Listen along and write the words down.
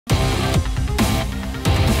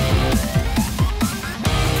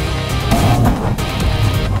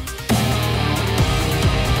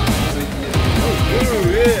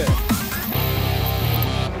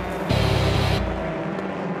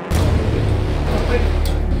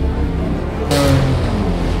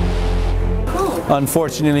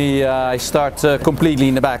Unfortunately, I start completely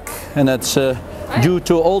in the back, and that's due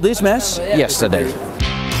to all this mess yesterday.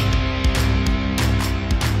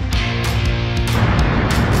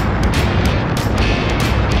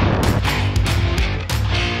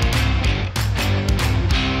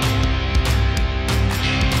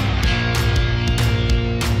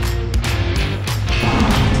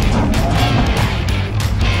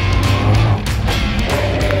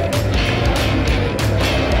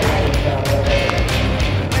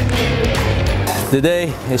 The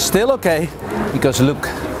day is still okay, because look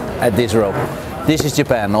at this row. This is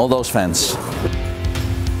Japan, all those fans.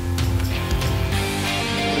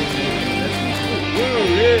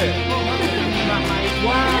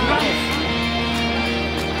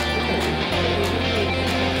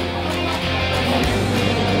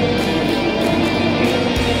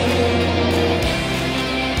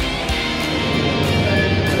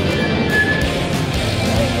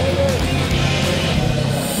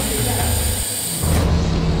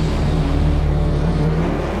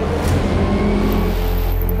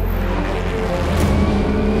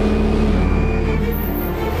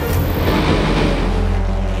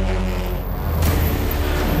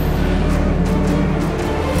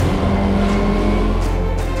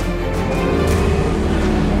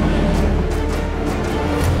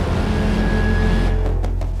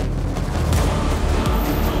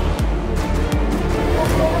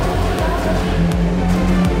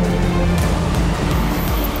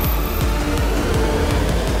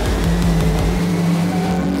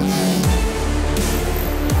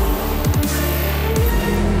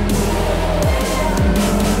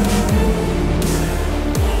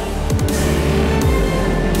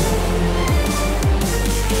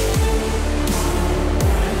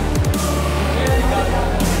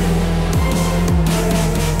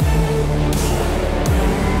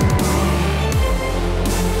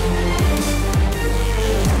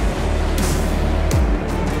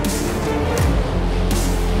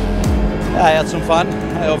 I had some fun.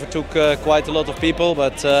 I overtook quite a lot of people,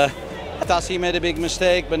 but Tassi made a big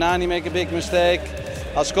mistake, Banani made a big mistake,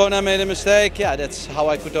 Ascona made a mistake. Yeah, that's how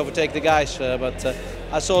I could overtake the guys. But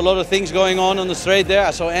I saw a lot of things going on the straight there.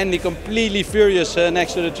 I saw Andy completely furious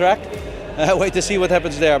next to the track. Wait to see what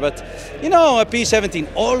happens there. But you know, P17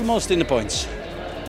 almost in the points.